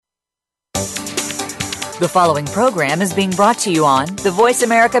The following program is being brought to you on the Voice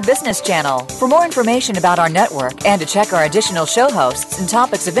America Business Channel. For more information about our network and to check our additional show hosts and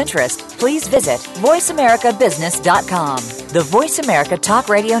topics of interest, please visit voiceamericabusiness.com. The Voice America Talk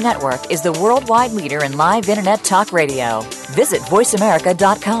Radio Network is the worldwide leader in live Internet talk radio. Visit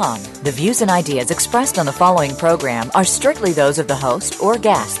voiceamerica.com. The views and ideas expressed on the following program are strictly those of the host or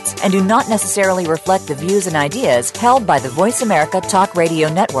guests and do not necessarily reflect the views and ideas held by the Voice America Talk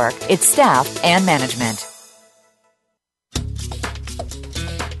Radio Network, its staff, and management.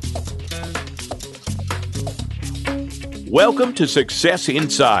 Welcome to Success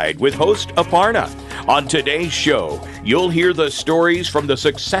Inside with host Aparna. On today's show, you'll hear the stories from the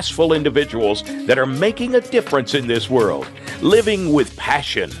successful individuals that are making a difference in this world, living with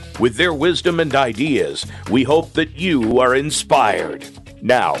passion. With their wisdom and ideas, we hope that you are inspired.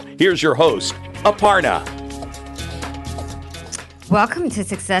 Now, here's your host, Aparna. Welcome to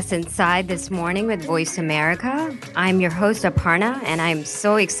Success Inside this morning with Voice America. I'm your host, Aparna, and I'm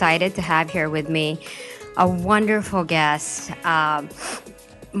so excited to have here with me a wonderful guest,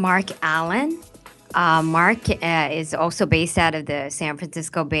 Marc Allen. Marc is also based out of the San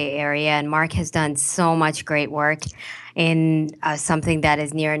Francisco Bay Area, and Marc has done so much great work in something that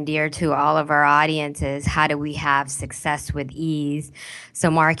is near and dear to all of our audiences. How do we have success with ease? So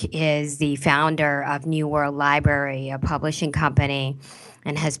Marc is the founder of New World Library, a publishing company,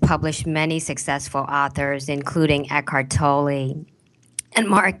 and has published many successful authors, including Eckhart Tolle. And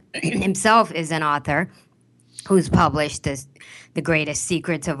Marc himself is an author who's published The Greatest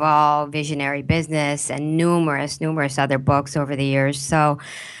Secrets of All, Visionary Business, and numerous other books over the years. So,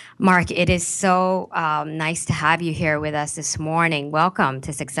 Marc, it is so nice to have you here with us this morning. Welcome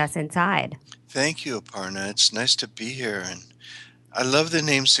to Success Inside. Thank you, Aparna. It's nice to be here. And I love the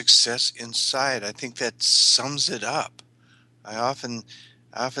name Success Inside. I think that sums it up. I often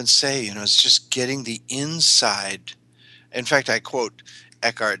say, it's just getting the inside. In fact, I quote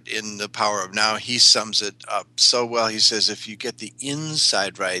Eckhart in The Power of Now. He sums it up so well. He says, if you get the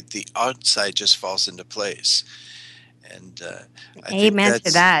inside right, the outside just falls into place. And amen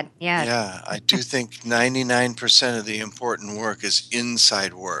to that. Yeah, I do think 99% of the important work is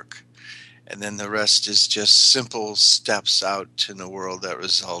inside work. And then the rest is just simple steps out in the world that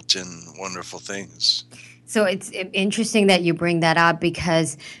result in wonderful things. So it's interesting that you bring that up,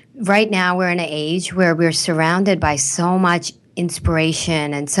 because right now we're in an age where we're surrounded by so much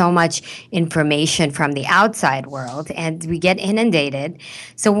inspiration and so much information from the outside world, and we get inundated.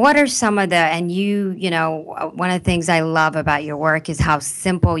 So what are some of and one of the things I love about your work is how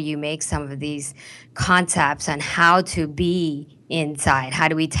simple you make some of these concepts on how to be inside. How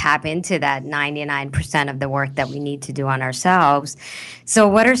do we tap into that 99% of the work that we need to do on ourselves? So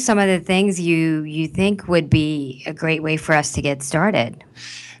what are some of the things you think would be a great way for us to get started?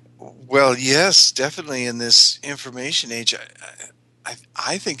 Well, yes, definitely in this information age,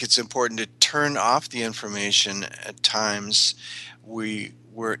 I think it's important to turn off the information at times.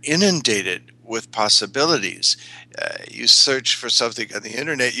 We're inundated with possibilities. You search for something on the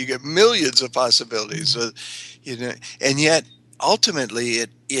internet, you get millions of possibilities. And yet, ultimately,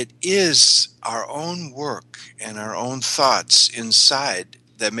 it is our own work and our own thoughts inside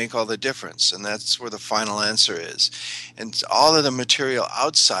that make all the difference, and that's where the final answer is. And all of the material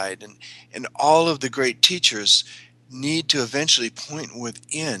outside and all of the great teachers need to eventually point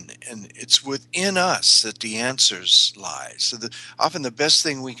within, and it's within us that the answers lie. So often the best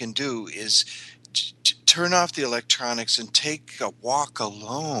thing we can do is turn off the electronics and take a walk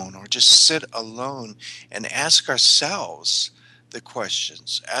alone, or just sit alone and ask ourselves the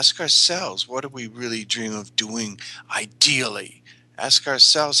questions. Ask ourselves, what do we really dream of doing ideally? Ask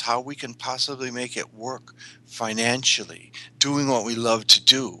ourselves how we can possibly make it work financially, doing what we love to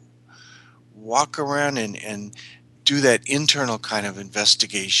do. Walk around and do that internal kind of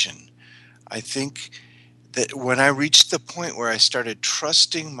investigation. I think that when I reached the point where I started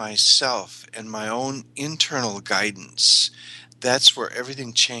trusting myself and my own internal guidance, that's where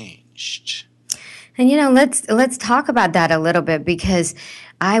everything changed. And let's talk about that a little bit, because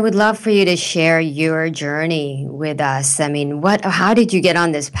I would love for you to share your journey with us. I mean, how did you get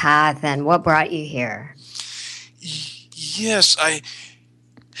on this path, and what brought you here? Yes,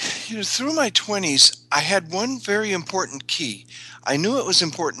 through my 20s, I had one very important key. I knew it was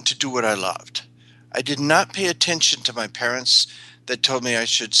important to do what I loved. I did not pay attention to my parents that told me I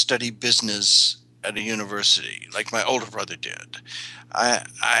should study business at a university like my older brother did.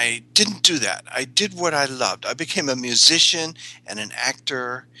 I didn't do that. I did what I loved. I became a musician and an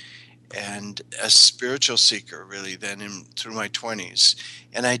actor and a spiritual seeker, really, through my 20s.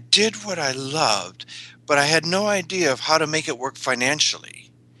 And I did what I loved, but I had no idea of how to make it work financially.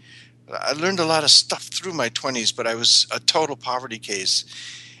 I learned a lot of stuff through my 20s, but I was a total poverty case.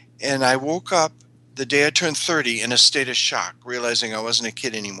 And I woke up the day I turned 30 in a state of shock, realizing I wasn't a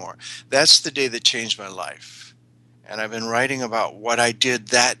kid anymore. That's the day that changed my life. And I've been writing about what I did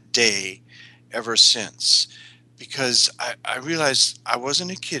that day ever since, because I realized I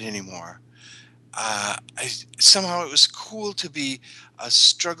wasn't a kid anymore. Somehow it was cool to be a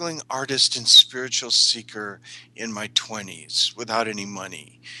struggling artist and spiritual seeker in my 20s without any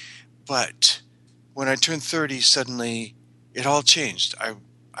money. But when I turned 30, suddenly it all changed. I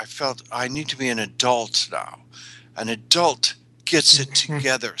felt I need to be an adult now. An adult gets it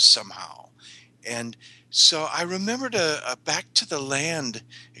together somehow. And so I remembered a back to the land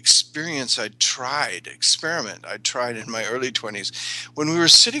experiment I tried in my early 20s, when we were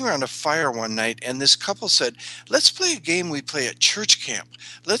sitting around a fire one night and this couple said, let's play a game we play at church camp.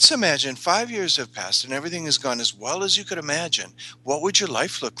 Let's imagine 5 years have passed and everything has gone as well as you could imagine. What would your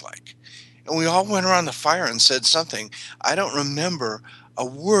life look like? And we all went around the fire and said something. I don't remember a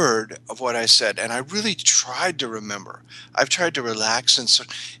word of what I said, and I really tried to remember. I've tried to relax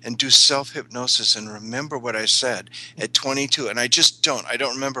and do self-hypnosis and remember what I said at 22, and I just don't. I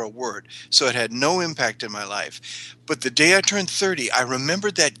don't remember a word, so it had no impact in my life. But the day I turned 30, I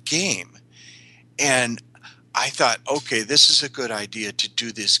remembered that game, and I thought, okay, this is a good idea to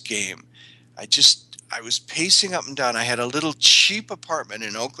do this game. I was pacing up and down. I had a little cheap apartment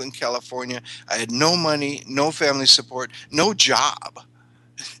in Oakland, California. I had no money, no family support, no job.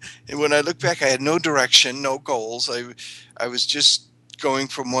 And when I look back, I had no direction, no goals. I was just going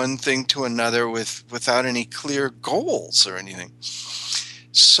from one thing to another without any clear goals or anything.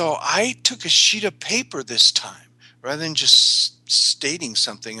 So I took a sheet of paper this time rather than just stating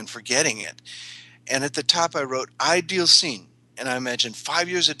something and forgetting it. And at the top, I wrote ideal scene. And I imagined 5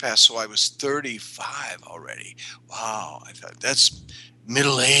 years had passed, so I was 35 already. Wow, I thought that's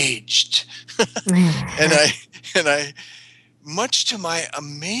middle-aged. and I, much to my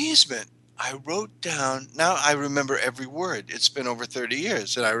amazement, I wrote down, now I remember every word. It's been over 30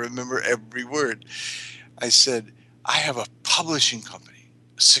 years, and I remember every word. I said, I have a publishing company,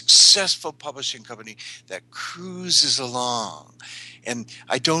 a successful publishing company that cruises along, and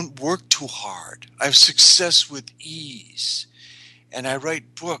I don't work too hard. I have success with ease. And I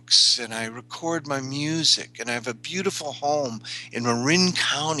write books and I record my music, and I have a beautiful home in Marin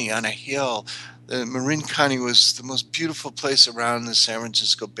County on a hill. Marin County was the most beautiful place around the San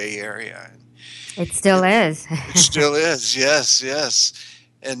Francisco Bay Area. It still is. It still is, yes, yes.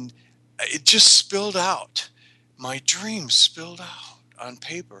 And it just spilled out. My dreams spilled out on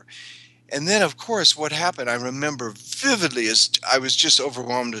paper. And then, of course, what happened, I remember vividly, is I was just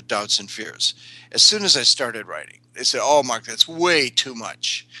overwhelmed with doubts and fears. As soon as I started writing, they said, oh, Marc, that's way too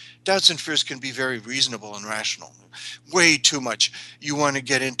much. Doubts and fears can be very reasonable and rational. Way too much. You want to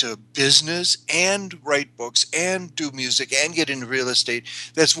get into business and write books and do music and get into real estate.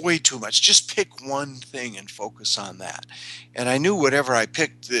 That's way too much. Just pick one thing and focus on that. And I knew whatever I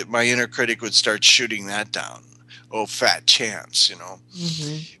picked, that my inner critic would start shooting that down. Oh, fat chance, you know.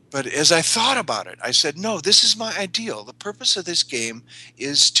 Mm-hmm. But as I thought about it, I said, no, this is my ideal. The purpose of this game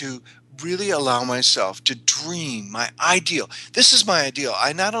is to really allow myself to dream my ideal. This is my ideal.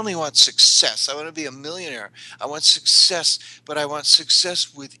 I not only want success, I want to be a millionaire. I want success, but I want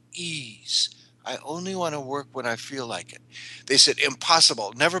success with ease. I only want to work when I feel like it. They said,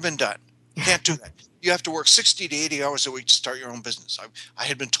 impossible, never been done. Can't do that. You have to work 60 to 80 hours a week to start your own business. I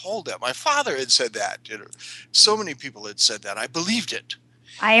had been told that. My father had said that. You know, so many people had said that. I believed it.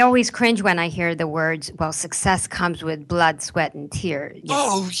 I always cringe when I hear the words, well, success comes with blood, sweat, and tears.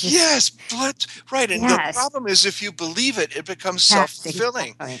 Yes, blood, right. And Yes. the problem is, if you believe it, it becomes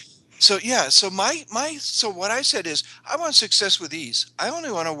self-fulfilling. Exactly. So yeah, so so what I said is, I want success with ease. I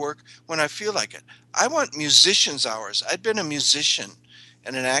only want to work when I feel like it. I want musician's hours. I'd been a musician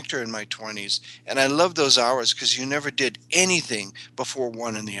and an actor in my 20s, and I love those hours because you never did anything before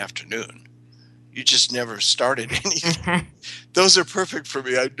 1 in the afternoon. You just never started anything. Those are perfect for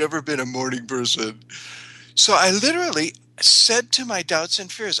me. I've never been a morning person. So I literally said to my doubts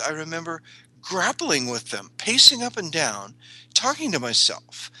and fears, I remember grappling with them, pacing up and down, talking to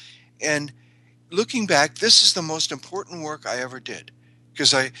myself. And looking back, this is the most important work I ever did.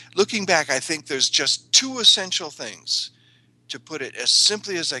 Because looking back, I think there's just 2 essential things, to put it as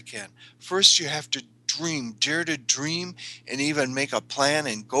simply as I can. First, you have to dream, dare to dream, and even make a plan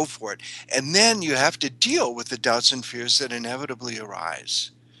and go for it. And then you have to deal with the doubts and fears that inevitably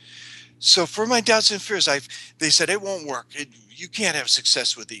arise. So for my doubts and fears, they said it won't work. You can't have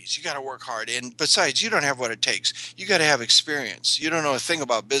success with these. You got to work hard. And besides, you don't have what it takes. You got to have experience. You don't know a thing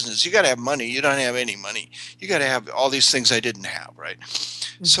about business. You got to have money. You don't have any money. You got to have all these things I didn't have, right?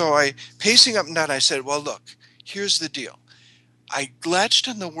 So pacing up and down, I said, well, look, here's the deal. I latched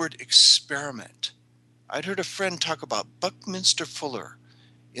on the word experiment. I'd heard a friend talk about Buckminster Fuller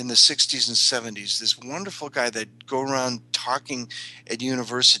in the 60s and 70s, this wonderful guy that go around talking at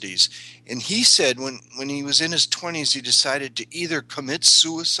universities. And he said when he was in his 20s, he decided to either commit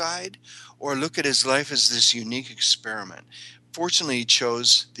suicide or look at his life as this unique experiment. Fortunately, he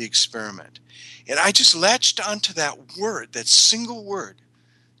chose the experiment. And I just latched onto that word, that single word,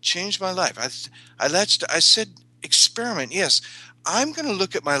 changed my life. I said, experiment, yes. I'm going to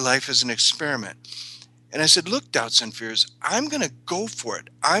look at my life as an experiment. And I said, look, doubts and fears, I'm going to go for it.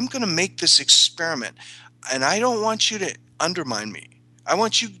 I'm going to make this experiment. And I don't want you to undermine me. I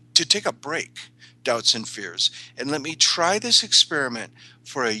want you to take a break, doubts and fears, and let me try this experiment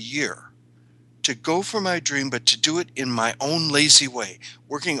for a year to go for my dream, but to do it in my own lazy way,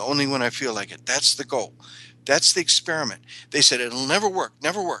 working only when I feel like it. That's the goal. That's the experiment. They said, it'll never work,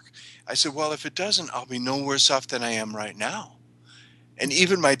 never work. I said, well, if it doesn't, I'll be no worse off than I am right now. And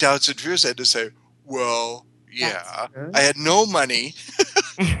even my doubts and fears had to say, well, yeah, I had no money,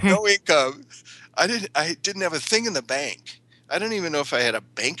 no income. I didn't have a thing in the bank. I don't even know if I had a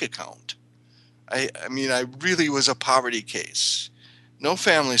bank account. I mean, I really was a poverty case. No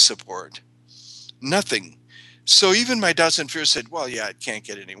family support, nothing. So even my doubts and fears said, well, yeah, it can't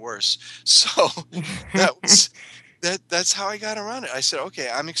get any worse. So that's how I got around it. I said, okay,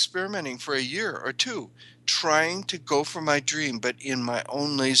 I'm experimenting for a year or two, trying to go for my dream, but in my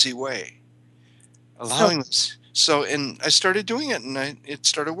own lazy way. Allowing this. So, and I started doing it, and it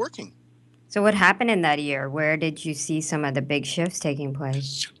started working. So what happened in that year? Where did you see some of the big shifts taking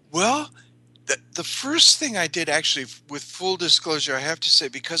place? Well, the first thing I did, actually, with full disclosure, I have to say,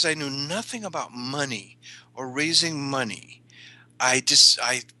 because I knew nothing about money or raising money,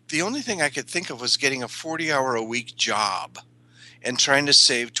 the only thing I could think of was getting a 40-hour-a-week job and trying to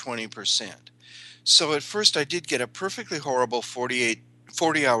save 20%. So at first I did get a perfectly horrible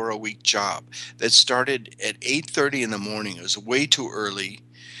 40-hour-a-week job that started at 8:30 in the morning. It was way too early.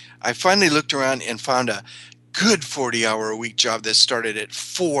 I finally looked around and found a good 40-hour-a-week job that started at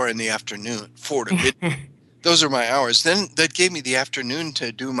 4 in the afternoon, 4 to midnight. Those are my hours. Then that gave me the afternoon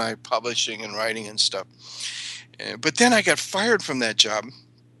to do my publishing and writing and stuff. But then I got fired from that job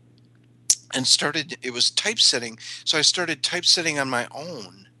and it was typesetting. So I started typesetting on my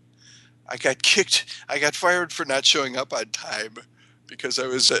own. I got fired for not showing up on time because I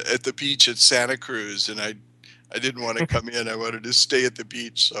was at the beach at Santa Cruz, and I didn't want to come in. I wanted to stay at the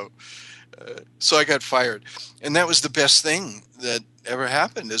beach. So I got fired. And that was the best thing that ever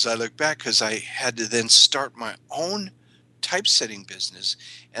happened as I look back, because I had to then start my own typesetting business.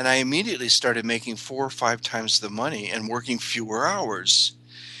 And I immediately started making 4 or 5 times the money and working fewer hours,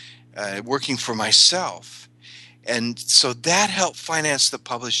 working for myself. And so that helped finance the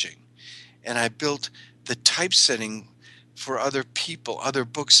publishing. And I built the typesetting for other people, other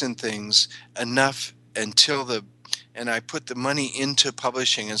books and things enough and I put the money into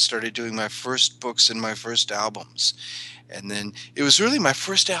publishing and started doing my first books and my first albums. And then it was really my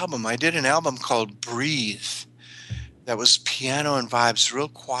first album. I did an album called Breathe that was piano and vibes, real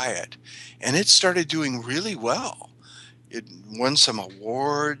quiet. And it started doing really well. It won some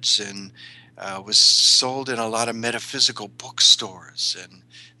awards and was sold in a lot of metaphysical bookstores and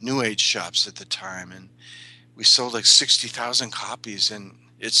New Age shops at the time. And we sold like 60,000 copies, and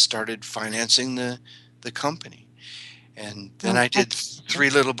it started financing the company. And then I did 3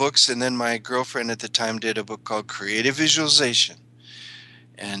 little books, and then my girlfriend at the time did a book called Creative Visualization.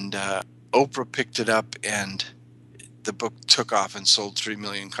 And Oprah picked it up, and the book took off and sold 3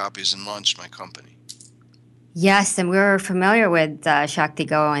 million copies and launched my company. Yes, and we're familiar with Shakti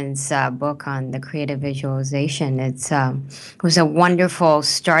Gawain's book on the creative visualization. It was a wonderful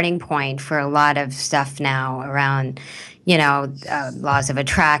starting point for a lot of stuff now around, laws of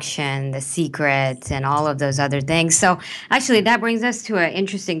attraction, The Secret, and all of those other things. So actually, that brings us to an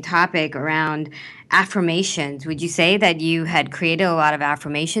interesting topic around affirmations. Would you say that you had created a lot of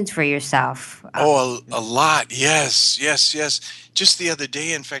affirmations for yourself? Oh, a lot. Yes. Just the other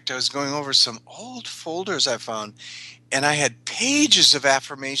day, in fact, I was going over some old folders I found, and I had pages of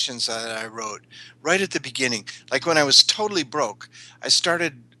affirmations that I wrote right at the beginning. Like when I was totally broke, I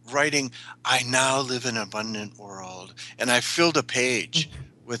started writing, I now live in an abundant world. And I filled a page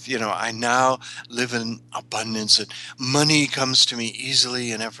with, I now live in abundance, and money comes to me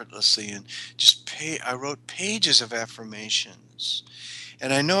easily and effortlessly. And I wrote pages of affirmations.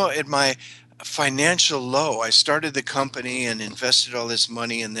 And I know at my financial low, I started the company and invested all this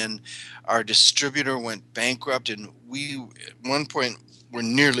money, and then our distributor went bankrupt, and we at one point were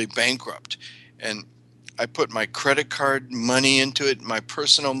nearly bankrupt. And I put my credit card money into it, my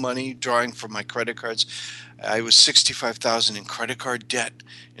personal money, drawing from my credit cards. I was 65,000 in credit card debt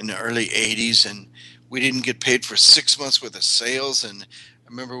in the early 80s, and we didn't get paid for 6 months worth of sales. And I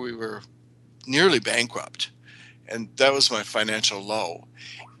remember we were nearly bankrupt, and that was my financial low.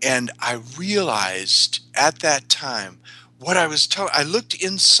 And I realized at that time what I was told. I looked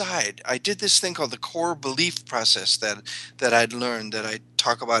inside. I did this thing called the core belief process that I'd learned, that I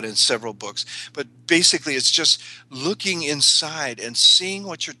talk about in several books. But basically, it's just looking inside and seeing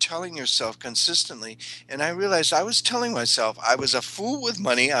what you're telling yourself consistently. And I realized I was telling myself I was a fool with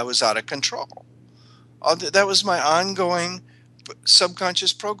money. I was out of control. That was my ongoing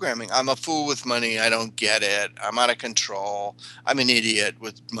subconscious programming. I'm a fool with money. I don't get it. I'm out of control. I'm an idiot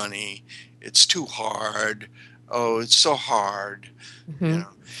with money. It's too hard. Oh, it's so hard. Mm-hmm.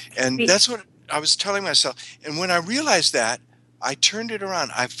 And that's what I was telling myself. And when I realized that, I turned it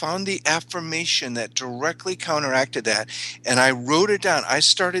around. I found the affirmation that directly counteracted that, and I wrote it down. I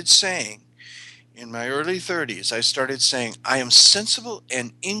started saying, in my early 30s, I started saying, I am sensible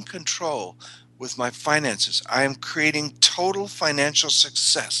and in control with my finances. I am creating total financial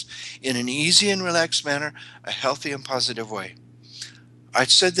success in an easy and relaxed manner, a healthy and positive way. I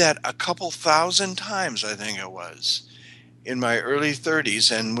said that a couple thousand times, I think it was, in my early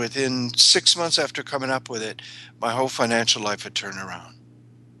 30s, and within 6 months after coming up with it, my whole financial life had turned around.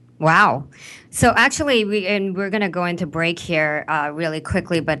 Wow. So actually, we're going to go into break here really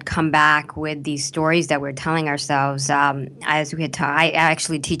quickly, but come back with these stories that we're telling ourselves. As we had I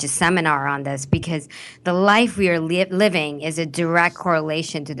actually teach a seminar on this, because the life we are living is a direct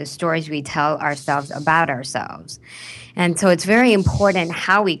correlation to the stories we tell ourselves about ourselves. And so it's very important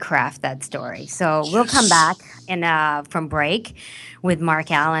how we craft that story. So we'll come back from break with Marc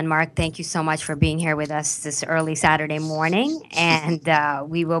Allen. Marc, thank you so much for being here with us this early Saturday morning. And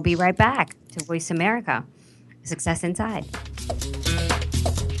we will be right back to Voice America, Success Inside.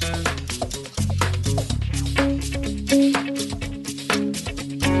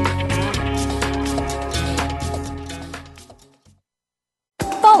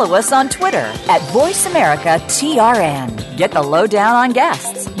 Follow us on Twitter at VoiceAmericaTRN. Get the lowdown on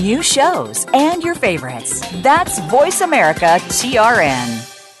guests, new shows, and your favorites. That's VoiceAmericaTRN.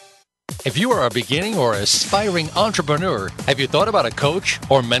 If you are a beginning or aspiring entrepreneur, have you thought about a coach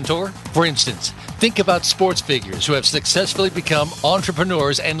or mentor? For instance, think about sports figures who have successfully become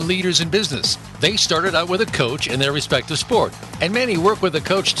entrepreneurs and leaders in business. They started out with a coach in their respective sport, and many work with a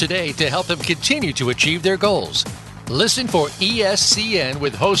coach today to help them continue to achieve their goals. Listen for ESCN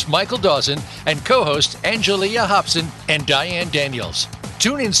with host Michael Dawson and co-host Angelia Hobson and Diane Daniels.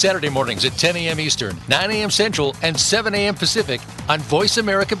 Tune in Saturday mornings at 10 a.m. Eastern, 9 a.m. Central, and 7 a.m. Pacific on Voice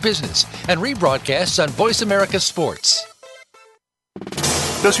America Business and rebroadcasts on Voice America Sports.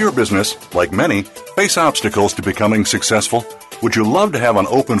 Does your business, like many, face obstacles to becoming successful? Would you love to have an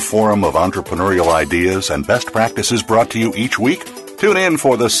open forum of entrepreneurial ideas and best practices brought to you each week? Tune in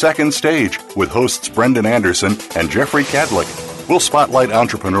for The Second Stage with hosts Brendan Anderson and Jeffrey Cadlick. We'll spotlight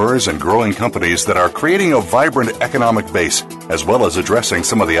entrepreneurs and growing companies that are creating a vibrant economic base, as well as addressing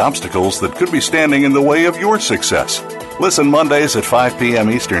some of the obstacles that could be standing in the way of your success. Listen Mondays at 5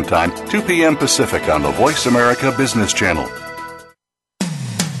 p.m. Eastern Time, 2 p.m. Pacific on the Voice America Business Channel.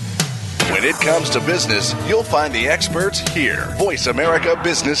 When it comes to business, you'll find the experts here. Voice America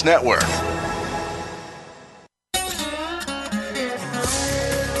Business Network.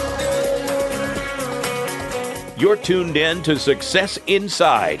 You're tuned in to Success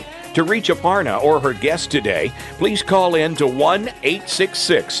Inside. To reach Aparna or her guest today, please call in to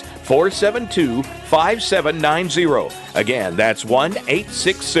 1-866-472-5790. Again, that's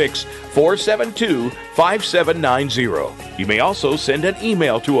 1-866-472-5790. You may also send an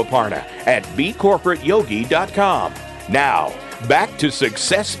email to Aparna at bcorporateyogi.com. Now, back to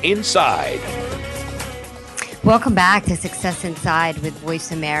Success Inside. Welcome back to Success Inside with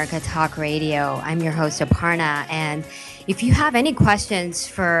Voice America Talk Radio. I'm your host, Aparna, and if you have any questions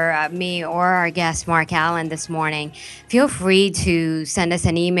for me or our guest, Marc Allen, this morning, feel free to send us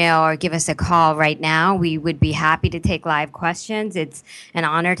an email or give us a call right now. We would be happy to take live questions. It's an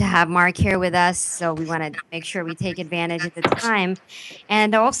honor to have Marc here with us, so we want to make sure we take advantage of the time.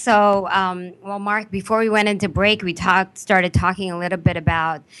 And also, Marc, before we went into break, we started talking a little bit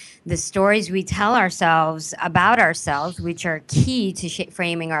about the stories we tell ourselves about ourselves, which are key to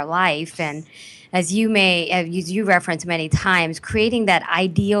framing our life. And as you referenced many times, creating that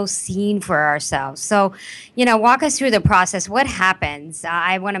ideal scene for ourselves. So, walk us through the process. What happens?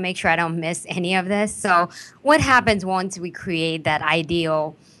 I want to make sure I don't miss any of this. So, what happens once we create that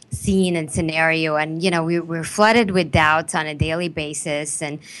ideal scene and scenario? And, we're flooded with doubts on a daily basis.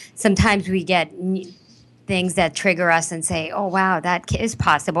 And sometimes we get things that trigger us and say, oh, wow, that is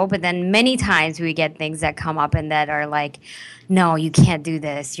possible. But then many times we get things that come up and that are like, no, you can't do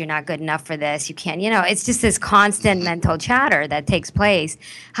this. You're not good enough for this. You can't, it's just this constant mental chatter that takes place.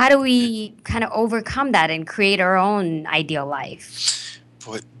 How do we kind of overcome that and create our own ideal life?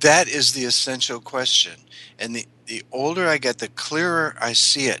 Boy, that is the essential question. And the older I get, the clearer I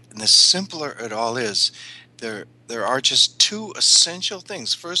see it, and the simpler it all is. There are just two essential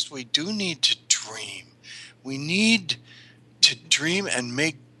things. First, we do need to dream. We need to dream and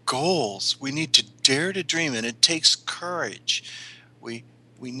make goals. We need to dare to dream, and it takes courage. We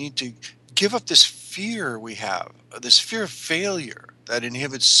need to give up this fear we have, this fear of failure that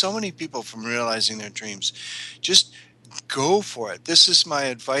inhibits so many people from realizing their dreams. Just go for it. This is my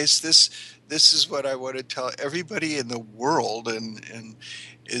advice. This is what I want to tell everybody in the world, and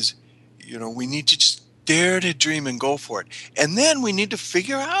is, we need to just dare to dream and go for it. And then we need to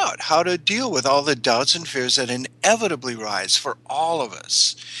figure out how to deal with all the doubts and fears that inevitably rise for all of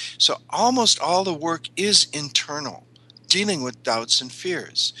us. So almost all the work is internal, dealing with doubts and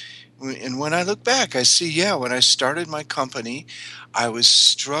fears. And when I look back, I see, when I started my company, I was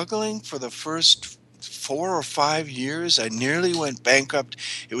struggling for the first 4 or 5 years. I nearly went bankrupt.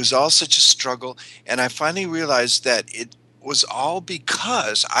 It was all such a struggle. And I finally realized that it was all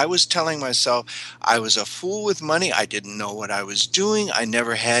because I was telling myself I was a fool with money. I didn't know what I was doing. I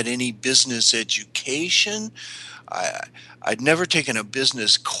never had any business education. I'd never taken a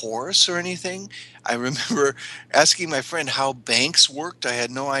business course or anything. I remember asking my friend how banks worked. I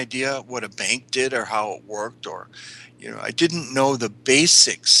had no idea what a bank did or how it worked, or, I didn't know the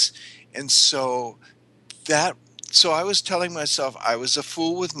basics. And so I was telling myself I was a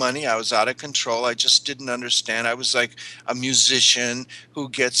fool with money. I was out of control. I just didn't understand. I was like a musician who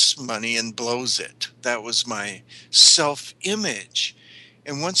gets money and blows it. That was my self-image.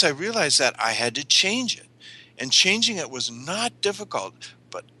 And once I realized that, I had to change it. And changing it was not difficult,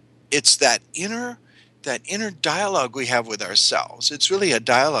 but it's that inner dialogue we have with ourselves. It's really a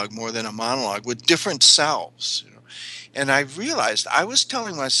dialogue more than a monologue with different selves. And I realized I was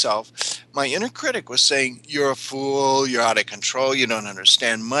telling myself, my inner critic was saying, you're a fool, you're out of control, you don't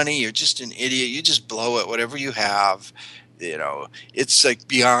understand money, you're just an idiot, you just blow it, whatever you have, it's like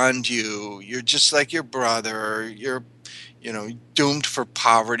beyond you, you're just like your brother, you're, doomed for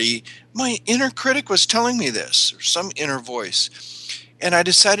poverty. My inner critic was telling me this, or some inner voice. And I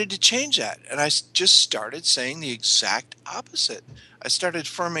decided to change that. And I just started saying the exact opposite.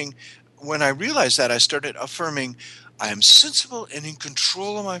 When I realized that, I started affirming, I am sensible and in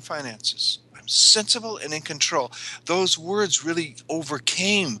control of my finances. I'm sensible and in control. Those words really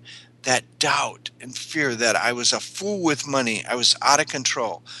overcame that doubt and fear that I was a fool with money. I was out of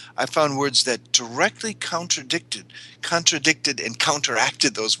control. I found words that directly contradicted and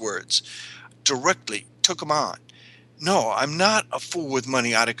counteracted those words. Directly took them on. No, I'm not a fool with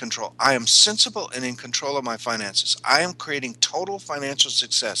money, out of control. I am sensible and in control of my finances. I am creating total financial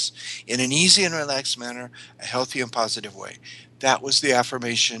success in an easy and relaxed manner, a healthy and positive way. That was the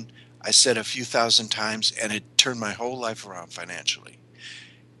affirmation I said a few thousand times, and it turned my whole life around financially.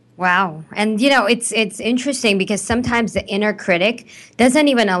 Wow. And, it's interesting because sometimes the inner critic doesn't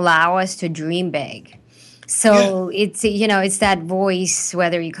even allow us to dream big. So it's that voice,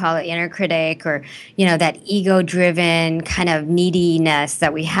 whether you call it inner critic or, that ego-driven kind of neediness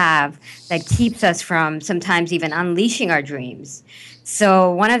that we have that keeps us from sometimes even unleashing our dreams.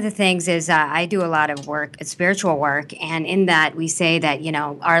 So one of the things is I do a lot of work, spiritual work, and in that we say that,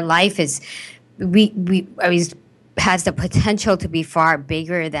 our life is, has the potential to be far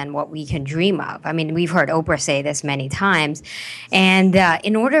bigger than what we can dream of. I mean, we've heard Oprah say this many times. And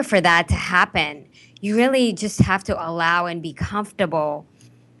in order for that to happen, you really just have to allow and be comfortable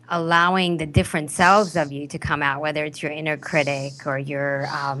allowing the different selves of you to come out, whether it's your inner critic or your,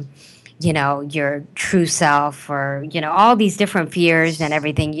 your true self or, all these different fears and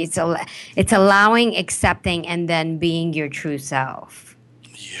everything. It's allowing, accepting, and then being your true self.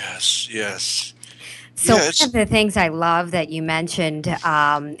 Yes. So one of the things I love that you mentioned,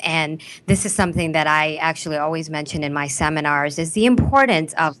 and this is something that I actually always mention in my seminars, is the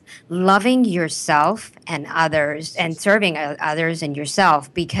importance of loving yourself and others and serving others and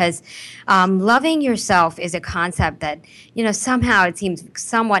yourself, because loving yourself is a concept that, somehow it seems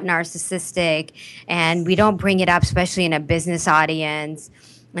somewhat narcissistic, and we don't bring it up, especially in a business audience.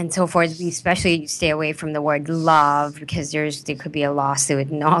 and so forth. We especially stay away from the word love because there could be a lawsuit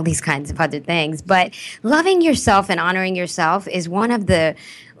and all these kinds of other things. But loving yourself and honoring yourself is one of the,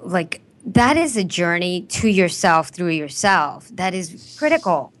 like, that is a journey to yourself through yourself. That is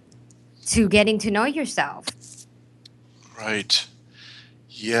critical to getting to know yourself. Right.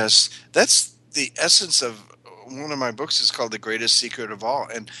 Yes. That's the essence of one of my books is called The Greatest Secret of All.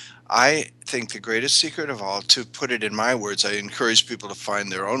 And I think the greatest secret of all, to put it in my words, I encourage people to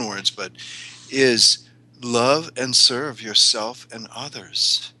find their own words, but is love and serve yourself and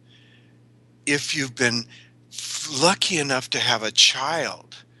others. If you've been lucky enough to have a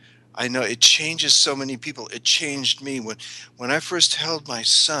child, I know it changes so many people. It changed me. When I first held my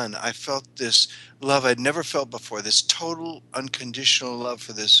son, I felt this love I'd never felt before, this total unconditional love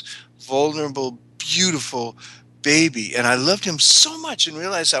for this vulnerable, beautiful baby. And I loved him so much and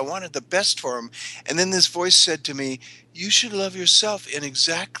realized I wanted the best for him. And then this voice said to me, you should love yourself in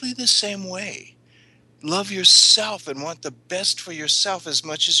exactly the same way. Love yourself and want the best for yourself as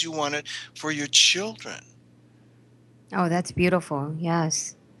much as you want it for your children. Oh, that's beautiful.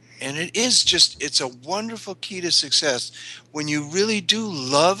 Yes. And it's a wonderful key to success. When you really do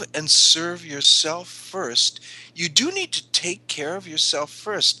love and serve yourself first, you do need to take care of yourself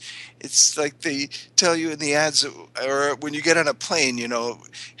first. It's like they tell you in the ads, or when you get on a plane,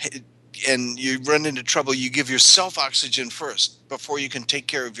 and you run into trouble, you give yourself oxygen first before you can take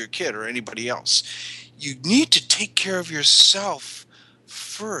care of your kid or anybody else. You need to take care of yourself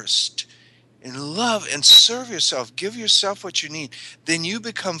first. And love and serve yourself. Give yourself what you need. Then you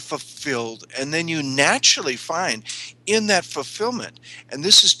become fulfilled. And then you naturally find in that fulfillment, and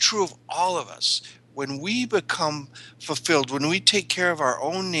this is true of all of us, when we become fulfilled, when we take care of our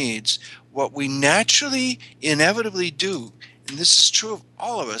own needs, what we naturally, inevitably do, and this is true of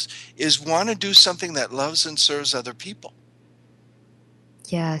all of us, is want to do something that loves and serves other people.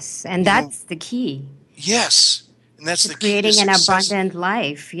 Yes. And that's the key. Yes. And that's the key to creating an success. abundant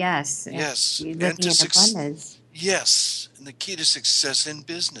life. Yes. Yes. Living in abundance. Yes. And the key to success in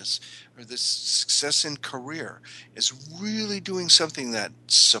business or the success in career is really doing something that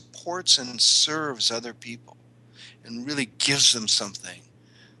supports and serves other people and really gives them something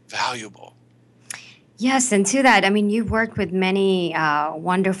valuable. Yes, and to that, I mean, you've worked with many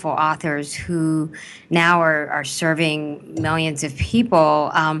wonderful authors who now are serving millions of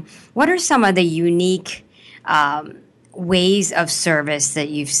people. What are some of the unique ways of service that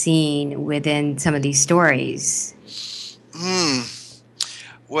you've seen within some of these stories?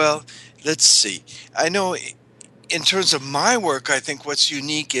 Well, let's see. I know in terms of my work, I think what's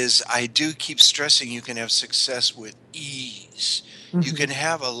unique is I do keep stressing you can have success with ease. Mm-hmm. You can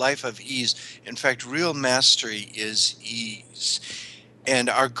have a life of ease. In fact, real mastery is ease. And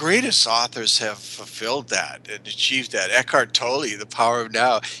our greatest authors have fulfilled that and achieved that. Eckhart Tolle, The Power of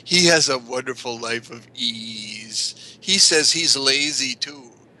Now, he has a wonderful life of ease. He says he's lazy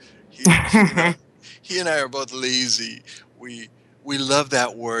too. He and I are both lazy. We love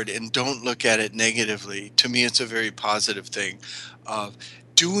that word and don't look at it negatively. To me, it's a very positive thing of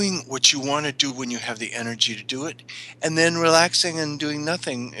doing what you want to do when you have the energy to do it, and then relaxing and doing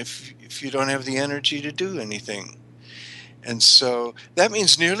nothing if you don't have the energy to do anything. And so that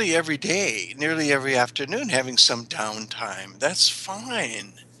means nearly every day, nearly every afternoon, having some downtime. That's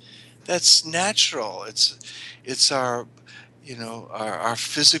fine. That's natural. It's our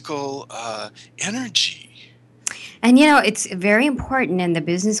physical energy. And, it's very important in the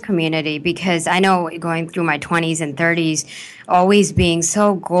business community because I know going through my 20s and 30s, always being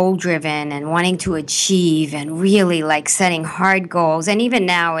so goal-driven and wanting to achieve and really like setting hard goals. And even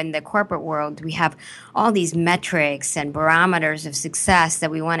now in the corporate world, we have all these metrics and barometers of success that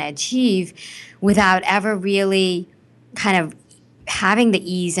we want to achieve without ever really kind of having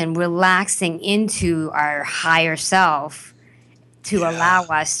the ease and relaxing into our higher self to allow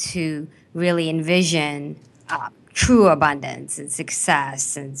us to really envision true abundance and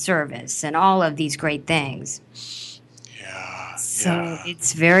success and service and all of these great things. So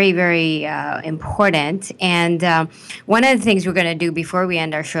it's very, very important. And one of the things we're going to do before we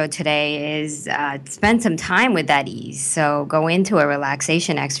end our show today is spend some time with that ease. So go into a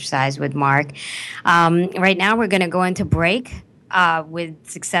relaxation exercise with Marc. Right now we're going to go into break with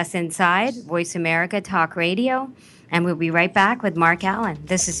Success Inside, Voice America Talk Radio. And we'll be right back with Marc Allen.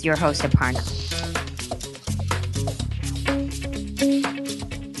 This is your host, Aparna.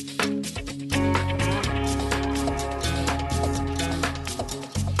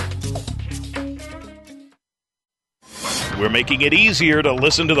 We're making it easier to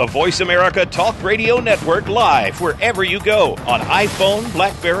listen to the Voice America Talk Radio Network live wherever you go on iPhone,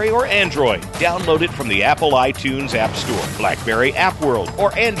 BlackBerry, or Android. Download it from the Apple iTunes App Store, BlackBerry App World,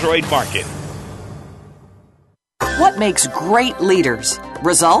 or Android Market. What makes great leaders?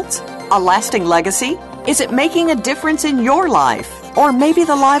 Results? A lasting legacy? Is it making a difference in your life? Or maybe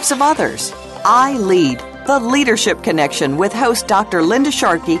the lives of others? I Lead, the Leadership Connection with host Dr. Linda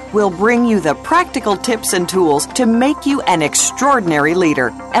Sharkey will bring you the practical tips and tools to make you an extraordinary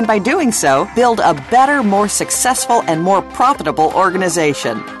leader. And by doing so, build a better, more successful, and more profitable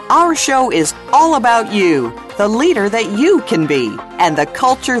organization. Our show is all about you, the leader that you can be, and the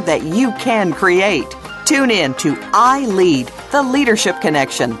culture that you can create. Tune in to I Lead, the Leadership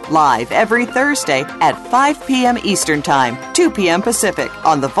Connection, live every Thursday at 5 p.m. Eastern Time, 2 p.m. Pacific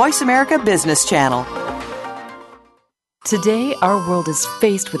on the Voice America Business Channel. Today, our world is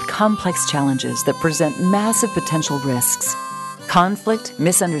faced with complex challenges that present massive potential risks. Conflict,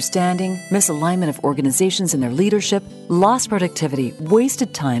 misunderstanding, misalignment of organizations and their leadership, lost productivity,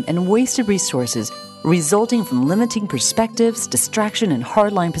 wasted time, and wasted resources resulting from limiting perspectives, distraction, and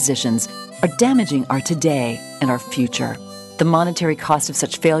hardline positions are damaging our today and our future. The monetary cost of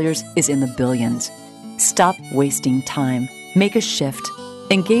such failures is in the billions. Stop wasting time. Make a shift.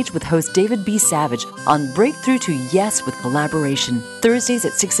 Engage with host David B. Savage on Breakthrough to Yes with Collaboration, Thursdays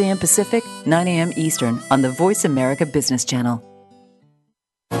at 6 a.m. Pacific, 9 a.m. Eastern on the Voice America Business Channel.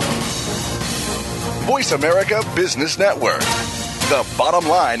 Voice America Business Network, the bottom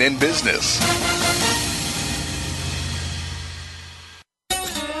line in business.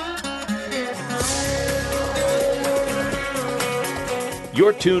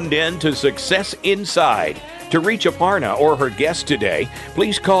 You're tuned in to Success Inside. To reach Aparna or her guest today,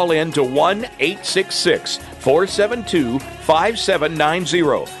 please call in to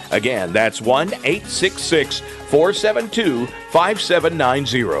 1-866-472-5790. Again, that's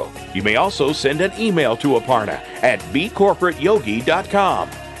 1-866-472-5790. You may also send an email to Aparna at bcorporateyogi.com.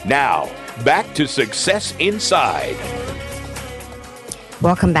 Now, back to Success Inside.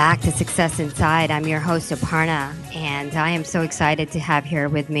 Welcome back to Success Inside. I'm your host, Aparna, and I am so excited to have here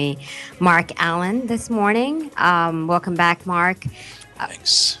with me Marc Allen this morning. Welcome back, Marc.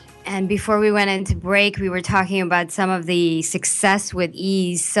 Thanks. And before we went into break, we were talking about some of the success with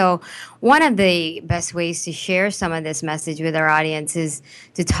ease. So one of the best ways to share some of this message with our audience is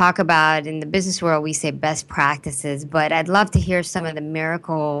to talk about, in the business world, we say best practices, but I'd love to hear some of the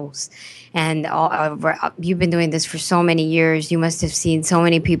miracles. And you've been doing this for so many years. You must have seen so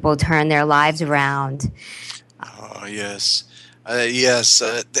many people turn their lives around. Oh, yes. Yes.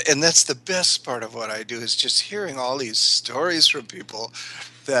 And that's the best part of what I do, is just hearing all these stories from people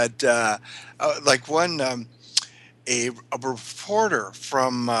that, like one, a reporter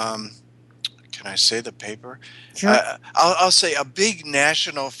from, can I say the paper? Sure. I'll say a big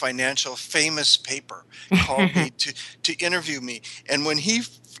national financial famous paper called me to interview me. And when he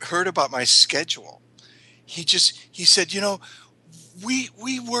heard about my schedule, he said,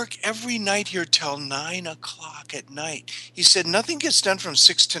 we work every night here till 9 o'clock at night. He said, nothing gets done from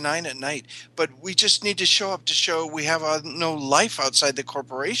 6 to 9 at night, but we just need to show up to show we have no life outside the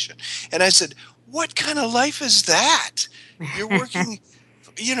corporation. And I said, what kind of life is that? You're working,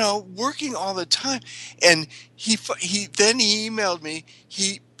 working all the time. And he emailed me.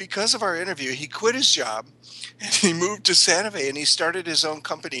 Because of our interview, he quit his job and he moved to Santa Fe and he started his own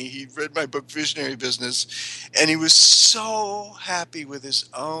company. He read my book, Visionary Business, and he was so happy with his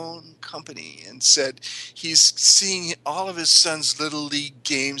own company and said he's seeing all of his son's little league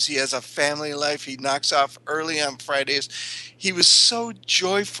games. He has a family life. He knocks off early on Fridays. He was so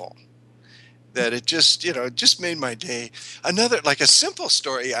joyful that it just made my day. Another, like a simple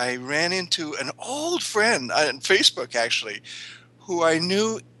story, I ran into an old friend on Facebook, actually, who I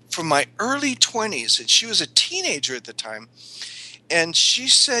knew from my early 20s, and she was a teenager at the time. And she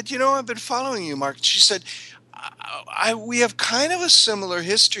said, I've been following you, Marc. She said, we have kind of a similar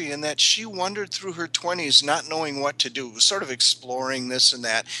history in that she wandered through her 20s not knowing what to do, sort of exploring this and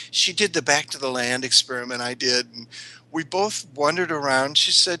that. She did the Back to the Land experiment I did, and we both wandered around.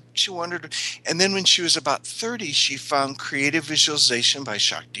 She said she wandered. And then when she was about 30, she found Creative Visualization by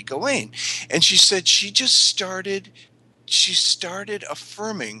Shakti Gawain. And she said she started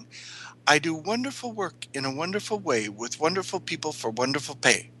affirming, I do wonderful work in a wonderful way with wonderful people for wonderful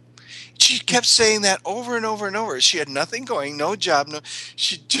pay. She kept saying that over and over and over. She had nothing going, no job.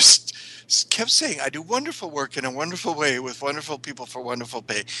 She just kept saying, I do wonderful work in a wonderful way with wonderful people for wonderful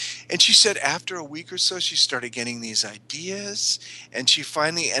pay. And she said after a week or so, she started getting these ideas, and she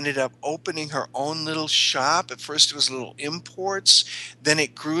finally ended up opening her own little shop. At first it was little imports. Then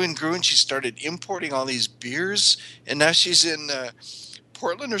it grew and grew, and she started importing all these beers. And now she's in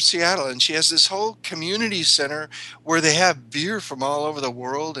Portland or Seattle, and she has this whole community center where they have beer from all over the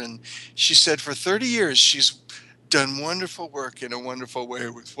world. And she said for 30 years she's done wonderful work in a wonderful way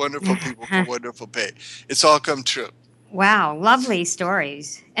with wonderful people for wonderful pay. It's all come true. Wow, lovely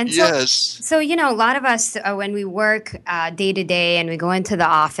stories. And Yes. a lot of us, when we work day to day and we go into the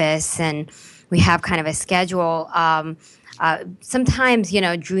office and we have kind of a schedule, sometimes,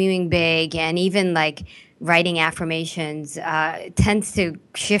 dreaming big and even like writing affirmations tends to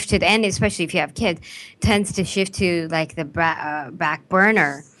shift to, and especially if you have kids, tends to shift to like the back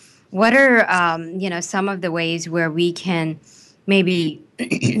burner. What are, some of the ways where we can maybe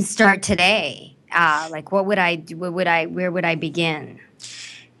start today? Like what would I do? Where would I begin?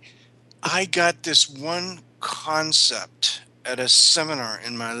 I got this one concept at a seminar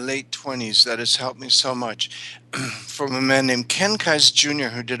in my late 20s that has helped me so much from a man named Ken Kais Jr.,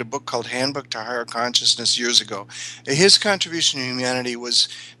 who did a book called Handbook to Higher Consciousness years ago. His contribution to humanity was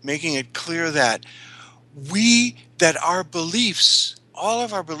making it clear that our beliefs, all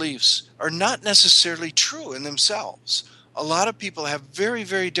of our beliefs, are not necessarily true in themselves. A lot of people have very,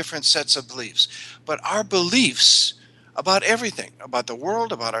 very different sets of beliefs, but our beliefs about everything, about the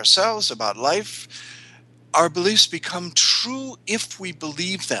world, about ourselves, about life, our beliefs become true if we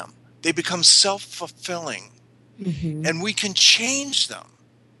believe them. They become self-fulfilling, and we can change them.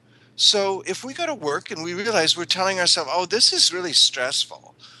 So if we go to work and we realize we're telling ourselves, oh, this is really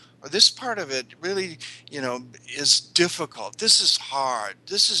stressful, or this part of it really, is difficult. This is hard.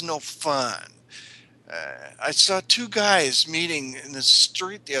 This is no fun. I saw two guys meeting in the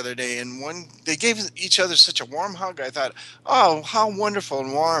street the other day, and they gave each other such a warm hug. I thought, oh, how wonderful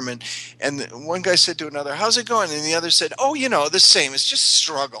and warm. And one guy said to another, how's it going? And the other said, oh, the same. It's just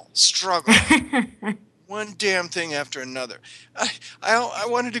struggle. One damn thing after another. I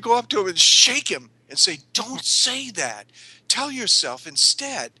wanted to go up to him and shake him and say, don't say that. Tell yourself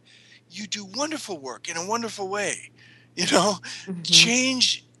instead, you do wonderful work in a wonderful way.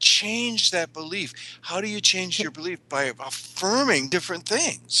 Change that belief. How do you change your belief? By affirming different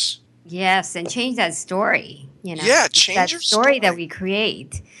things. Yes, and change that story. Yeah, change that your story that we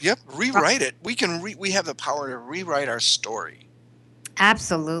create. Yep, rewrite it. We have the power to rewrite our story.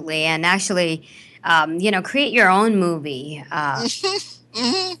 Absolutely, and actually, create your own movie.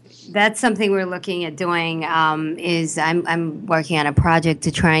 That's something we're looking at doing. I'm working on a project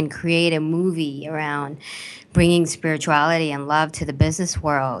to try and create a movie around bringing spirituality and love to the business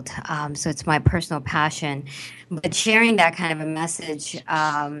world. So it's my personal passion, but sharing that kind of a message.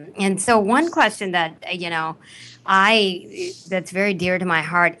 And so one question that, that's very dear to my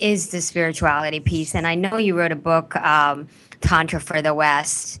heart is the spirituality piece. And I know you wrote a book, Tantra for the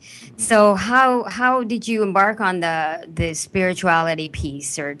West. So how did you embark on the spirituality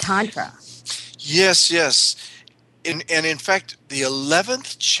piece or Tantra? Yes. And in fact, the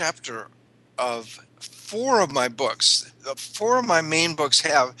 11th chapter of four of my main books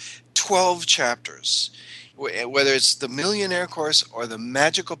have 12 chapters, whether it's the Millionaire Course or the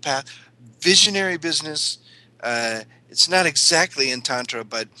Magical Path, Visionary Business. It's not exactly in Tantra,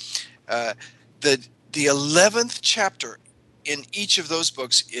 but the 11th chapter in each of those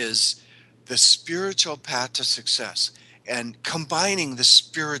books is the spiritual path to success, and combining the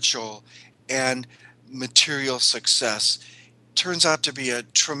spiritual and material success turns out to be a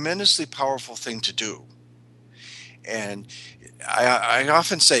tremendously powerful thing to do. And I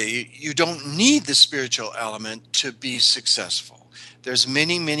often say you don't need the spiritual element to be successful. There's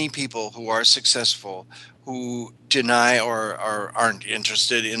many, many people who are successful who deny or aren't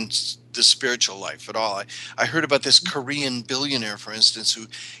interested in the spiritual life at all. I heard about this Korean billionaire, for instance, who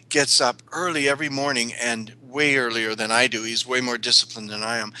gets up early every morning, and way earlier than I do. He's way more disciplined than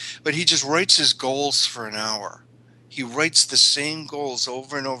I am. But he just writes his goals for an hour. He writes the same goals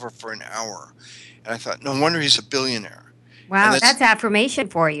over and over for an hour. And I thought, no wonder he's a billionaire. Wow, that's affirmation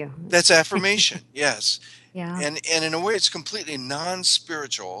for you. That's affirmation, yes. Yeah. And in a way, it's completely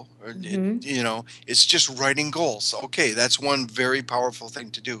non-spiritual. It's just writing goals. Okay, that's one very powerful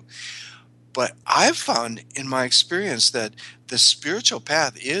thing to do. But I've found in my experience that the spiritual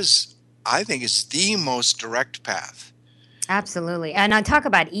path I think is the most direct path. Absolutely. And I talk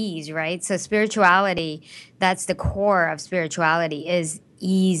about ease, right? So spirituality, that's the core of spirituality, is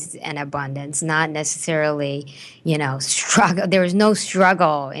ease and abundance, not necessarily, struggle. There is no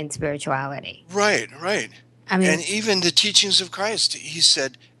struggle in spirituality. Right. I mean, and even the teachings of Christ, he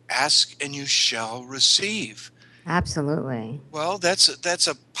said, ask and you shall receive. Absolutely. Well, that's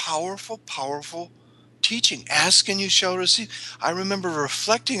a powerful, powerful teaching. Ask and you shall receive. I remember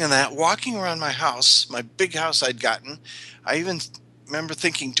reflecting on that, walking around my house, my big house I'd gotten. I even remember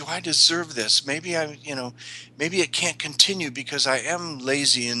thinking, do I deserve this? Maybe maybe it can't continue because I am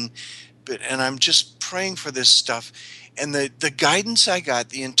lazy and I'm just praying for this stuff. And the guidance I got,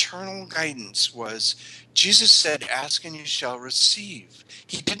 the internal guidance was, Jesus said, ask and you shall receive.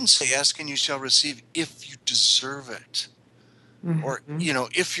 He didn't say ask and you shall receive if you deserve it. Or,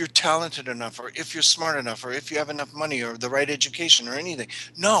 if you're talented enough, or if you're smart enough, or if you have enough money or the right education or anything.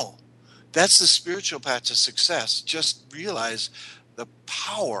 No, that's the spiritual path to success. Just realize the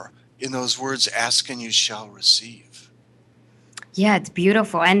power in those words, ask and you shall receive. Yeah, it's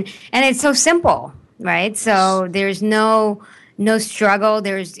beautiful. And it's so simple, right? So there's no struggle.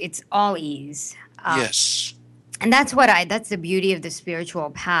 It's all ease. Yes. And that's the beauty of the spiritual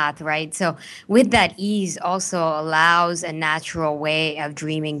path, right? So with that ease also allows a natural way of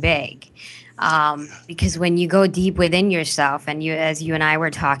dreaming big. Because when you go deep within yourself, and as you and I were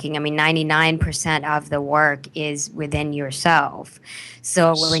talking, 99% of the work is within yourself.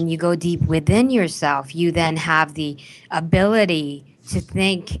 So when you go deep within yourself, you then have the ability to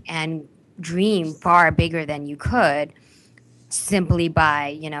think and dream far bigger than you could, simply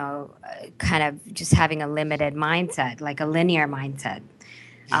by, kind of just having a limited mindset, like a linear mindset.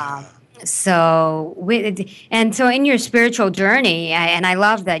 So in your spiritual journey, and I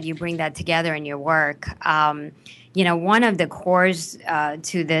love that you bring that together in your work. One of the cores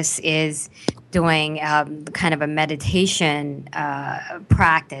to this is doing kind of a meditation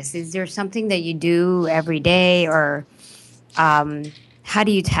practice. Is there something that you do every day, or how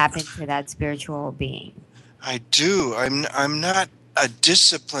do you tap into that spiritual being? I do. I'm not a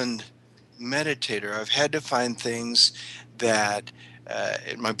disciplined meditator. I've had to find things that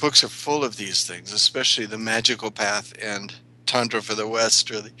my books are full of these things, especially the Magical Path and Tantra for the West,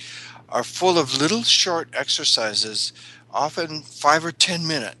 really, are full of little short exercises, often 5 or 10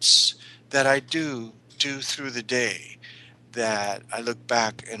 minutes, that I do through the day, that I look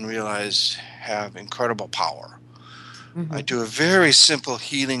back and realize have incredible power. I do a very simple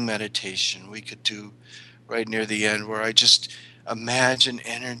healing meditation we could do right near the end, where I just imagine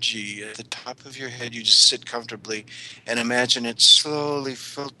energy at the top of your head. You just sit comfortably and imagine it slowly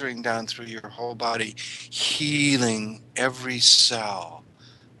filtering down through your whole body, healing every cell.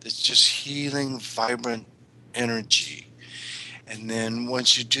 It's just healing, vibrant energy. And then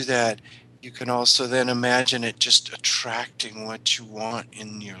once you do that, you can also then imagine it just attracting what you want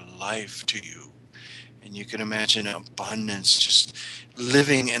in your life to you. And you can imagine abundance, just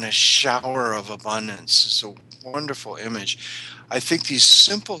living in a shower of abundance. It's a wonderful image. I think these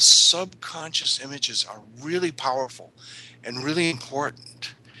simple subconscious images are really powerful and really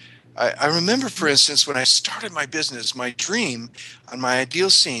important. I remember, for instance, when I started my business, my dream on my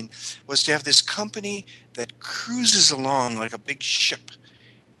ideal scene was to have this company that cruises along like a big ship.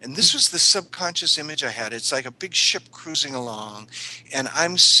 And this was the subconscious image I had. It's like a big ship cruising along, and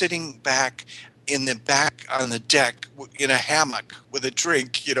I'm sitting back in the back on the deck in a hammock with a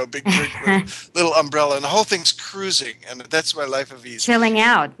drink, big drink with little umbrella, and the whole thing's cruising. And that's my life of ease. Chilling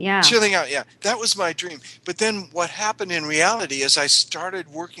out, yeah. Chilling out, yeah. That was my dream. But then what happened in reality, as I started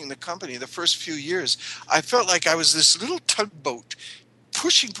working the company the first few years, I felt like I was this little tugboat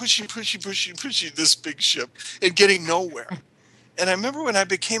pushing this big ship and getting nowhere. And I remember when I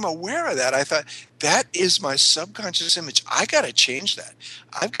became aware of that, I thought, that is my subconscious image. I got to change that.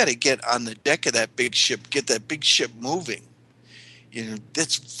 I've got to get on the deck of that big ship, get that big ship moving.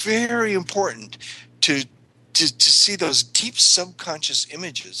 That's very important to see those deep subconscious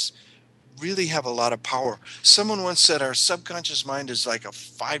images really have a lot of power. Someone once said our subconscious mind is like a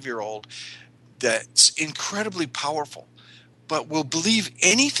 5-year-old that's incredibly powerful, but will believe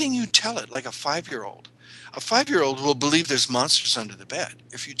anything you tell it, like a 5-year-old. A 5-year-old will believe there's monsters under the bed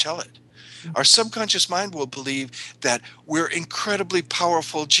if you tell it. Our subconscious mind will believe that we're incredibly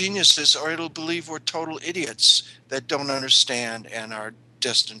powerful geniuses, or it'll believe we're total idiots that don't understand and are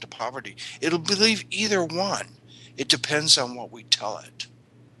destined to poverty. It'll believe either one. It depends on what we tell it.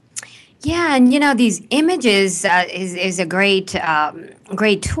 Yeah, and these images is a great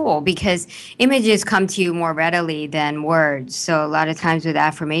tool, because images come to you more readily than words. So a lot of times with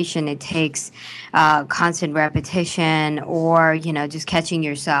affirmation, it takes constant repetition, or just catching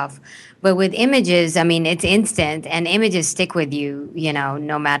yourself. But with images, it's instant, and images stick with you,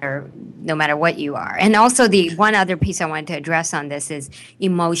 no matter what you are. And also, the one other piece I wanted to address on this is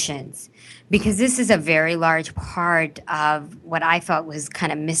emotions, because this is a very large part of what I felt was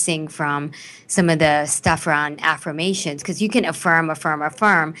kind of missing from some of the stuff around affirmations. Because you can affirm,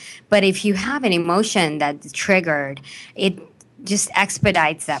 affirm. But if you have an emotion that's triggered, it just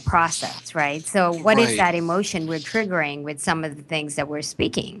expedites that process, right? So what is Right. that emotion we're triggering with some of the things that we're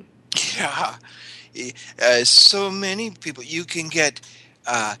speaking? Yeah. So many people,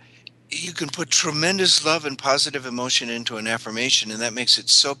 uh, you can put tremendous love and positive emotion into an affirmation, and that makes it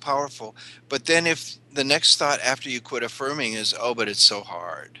so powerful. But then if the next thought after you quit affirming is, oh, but it's so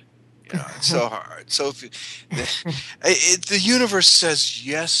hard. It's so hard. So if you, the universe says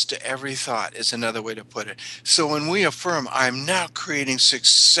yes to every thought is another way to put it. So when we affirm, I'm now creating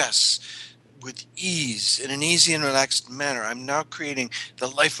success with ease, in an easy and relaxed manner. I'm now creating the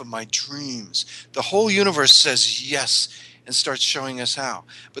life of my dreams. The whole universe says yes and starts showing us how.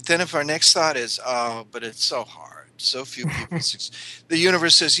 But then if our next thought is, oh, but it's so hard. So few people the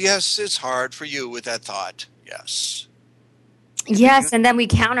universe says, yes, it's hard for you with that thought. Yes. Yes, and then we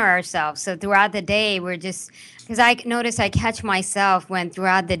counter ourselves. So throughout the day, we're just because I notice I catch myself when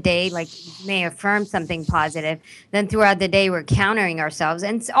throughout the day, like you may affirm something positive, then throughout the day we're countering ourselves,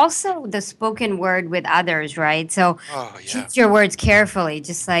 and it's also the spoken word with others, right? So Oh, yeah. choose your words carefully,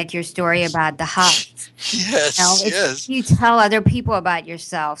 just like your story about the hugs. Yes, It's yes. you tell other people about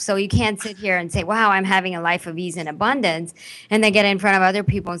yourself, so you can't sit here and say, "Wow, I'm having a life of ease and abundance," and then get in front of other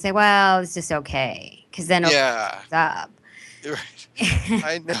people and say, "Well, it's just okay," because then it'll Yeah. up. Right.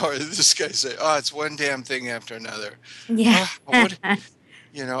 I know. This guy say, oh, it's one damn thing after another. Yeah. What,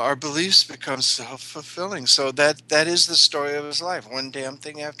 our beliefs become self-fulfilling. So that is the story of his life. One damn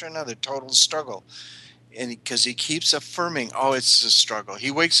thing after another, total struggle. And because he keeps affirming, oh, it's a struggle. He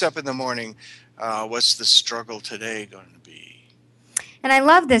wakes up in the morning, what's the struggle today going to be? And I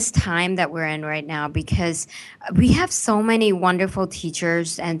love this time that we're in right now because we have so many wonderful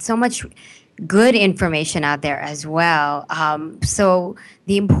teachers and so much good information out there as well. So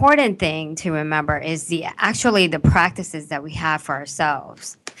the important thing to remember is the practices that we have for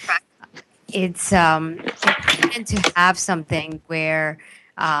ourselves. It's important to have something where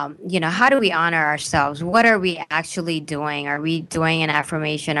how do we honor ourselves? What are we actually doing? Are we doing an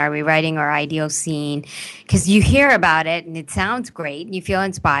affirmation? Are we writing our ideal scene? Because you hear about it and it sounds great and you feel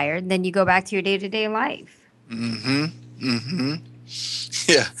inspired, then you go back to your day-to-day life. Mm-hmm. Mm-hmm.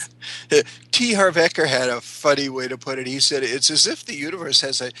 Yeah. T. Harv Eker had a funny way to put it. He said, it's as if the universe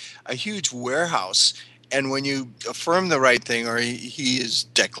has a huge warehouse, and when you affirm the right thing, or he is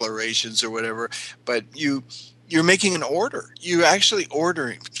declarations or whatever, but you're making an order. You're actually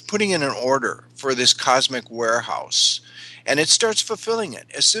putting in an order for this cosmic warehouse, and it starts fulfilling it.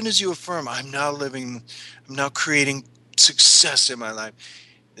 As soon as you affirm, I'm now creating success in my life,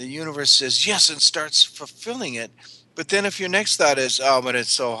 the universe says yes and starts fulfilling it. But then if your next thought is, oh, but it's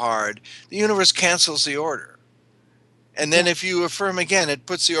so hard, the universe cancels the order. And then if you affirm again, it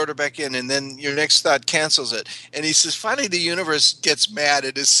puts the order back in, and then your next thought cancels it. And he says, finally, the universe gets mad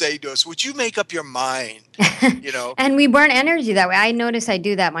and is saying to us, would you make up your mind? And we burn energy that way. I notice I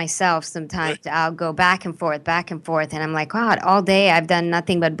do that myself sometimes. Right. I'll go back and forth, and I'm like, wow, all day I've done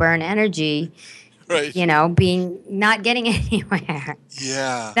nothing but burn energy, Right. being not getting anywhere.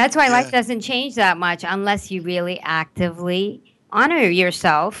 Yeah. That's why life Yeah. doesn't change that much unless you really actively honor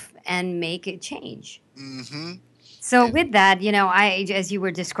yourself and make it change. Mm-hmm. So with that, as you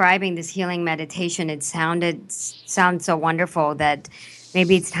were describing this healing meditation, it sounds so wonderful that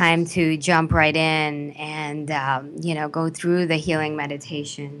maybe it's time to jump right in and go through the healing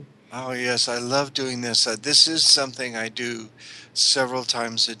meditation. Oh, yes, I love doing this. This is something I do several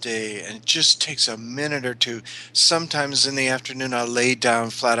times a day, and it just takes a minute or two. Sometimes in the afternoon, I'll lay down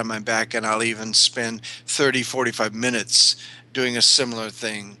flat on my back, and I'll even spend 30, 45 minutes doing a similar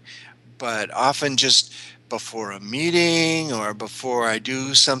thing. But often just before a meeting or before I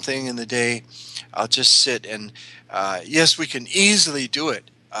do something in the day, I'll just sit and, yes, we can easily do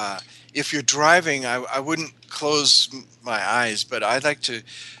it. If you're driving, I wouldn't close my eyes, but I'd like to.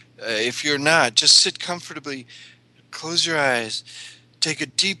 If you're not, just sit comfortably, close your eyes, take a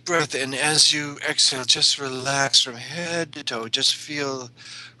deep breath, and as you exhale, just relax from head to toe. Just feel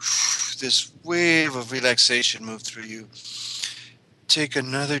this wave of relaxation move through you. Take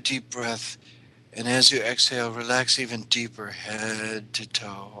another deep breath, and as you exhale, relax even deeper, head to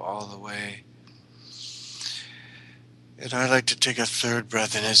toe, all the way. And I like to take a third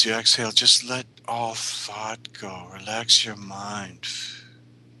breath, and as you exhale, just let all thought go. Relax your mind.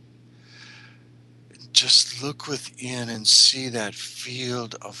 Just look within and see that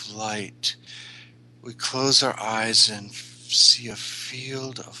field of light. We close our eyes and see a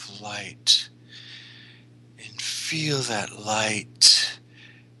field of light. And feel that light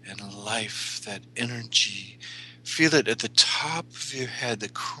and life, that energy. Feel it at the top of your head, the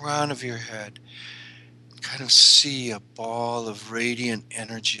crown of your head. kind of see a ball of radiant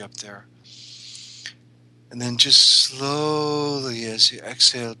energy up there. And then just slowly, as you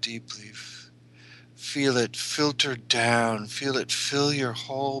exhale deeply, feel it filter down, feel it fill your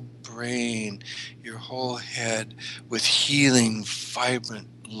whole brain, your whole head with healing, vibrant,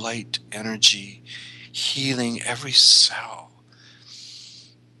 light energy, healing every cell.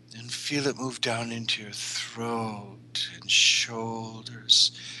 Then feel it move down into your throat and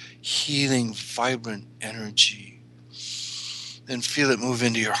shoulders, healing, vibrant energy. Then feel it move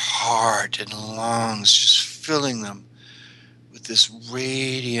into your heart and lungs, just filling them with this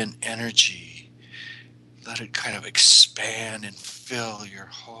radiant energy. Let it kind of expand and fill your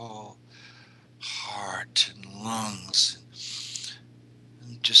whole heart and lungs.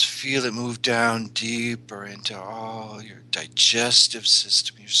 And just feel it move down deeper into all your digestive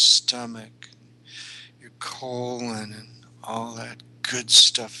system, your stomach, your colon, and all that good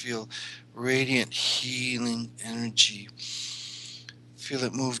stuff. Feel radiant healing energy. Feel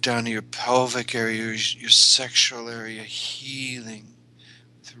it move down to your pelvic area, your sexual area, healing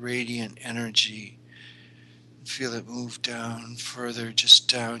with radiant energy. Feel it move down further, just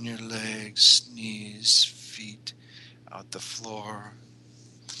down your legs, knees, feet, out the floor.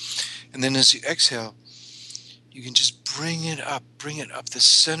 And then as you exhale, you can just bring it up the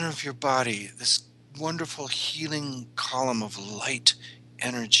center of your body, this wonderful healing column of light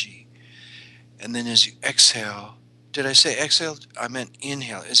energy. And then as you exhale, did I say exhale? I meant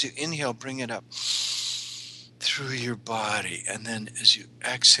inhale. As you inhale, bring it up through your body. And then as you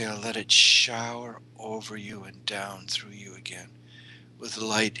exhale, let it shower over you and down through you again with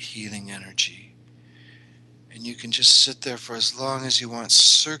light healing energy. And you can just sit there for as long as you want,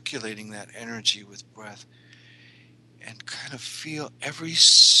 circulating that energy with breath, and kind of feel every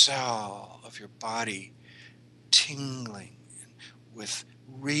cell of your body tingling with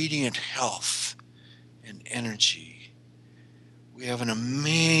radiant health and energy. We have an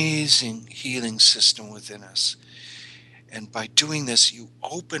amazing healing system within us. And by doing this, you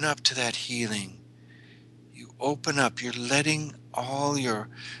open up to that healing. You open up. You're letting all your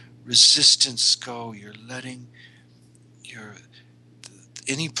resistance go. You're letting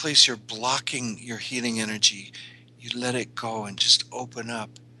any place you're blocking your healing energy, you let it go and just open up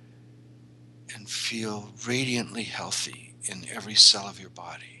and feel radiantly healthy in every cell of your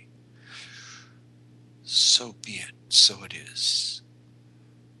body. So be it. So it is.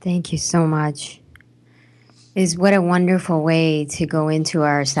 Thank you so much. What a wonderful way to go into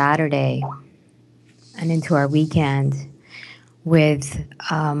our Saturday and into our weekend with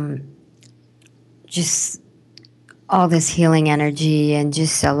just all this healing energy and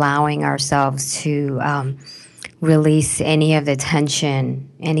just allowing ourselves to release any of the tension,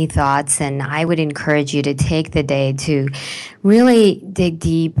 any thoughts. And I would encourage you to take the day to really dig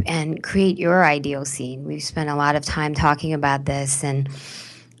deep and create your ideal scene. We've spent a lot of time talking about this. And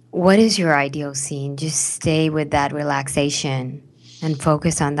what is your ideal scene? Just stay with that relaxation and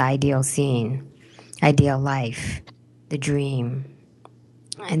focus on the ideal scene, ideal life, the dream,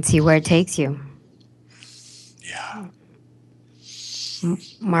 and see where it takes you. Yeah.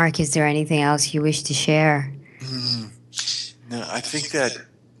 Marc, is there anything else you wish to share? No, I think that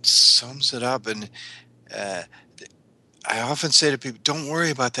sums it up. And I often say to people, don't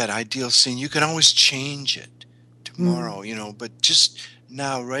worry about that ideal scene. You can always change it tomorrow, but just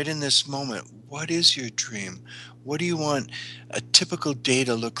now, right in this moment, what is your dream? What do you want a typical day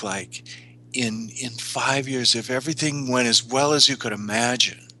to look like in 5 years? If everything went as well as you could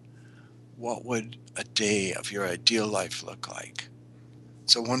imagine, what would a day of your ideal life look like?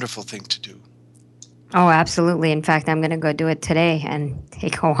 It's a wonderful thing to do. Oh, absolutely. In fact, I'm going to go do it today and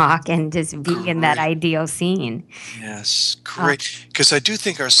take a walk and just be in that ideal scene. Yes, great. Because I do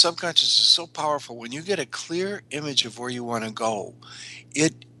think our subconscious is so powerful. When you get a clear image of where you want to go,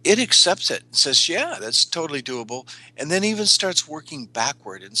 it accepts it and says, yeah, that's totally doable. And then even starts working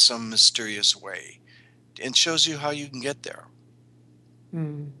backward in some mysterious way and shows you how you can get there.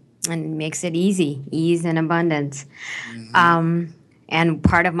 And makes it easy, ease and abundance. And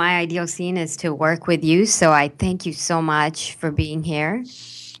part of my ideal scene is to work with you. So I thank you so much for being here.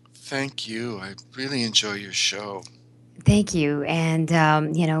 Thank you. I really enjoy your show. Thank you. And,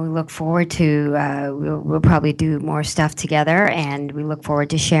 we look forward to, we'll probably do more stuff together. And we look forward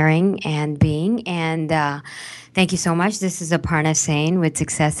to sharing and being. And thank you so much. This is Aparna Sain with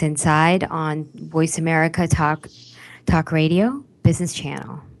Success Inside on Voice America Talk Radio Business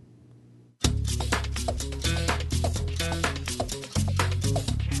Channel.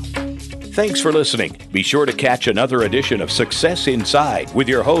 Thanks for listening. Be sure to catch another edition of Success Inside with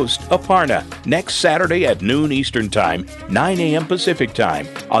your host, Aparna, next Saturday at noon Eastern Time, 9 a.m. Pacific Time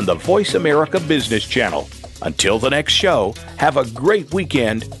on the Voice America Business Channel. Until the next show, have a great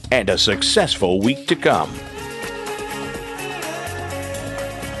weekend and a successful week to come.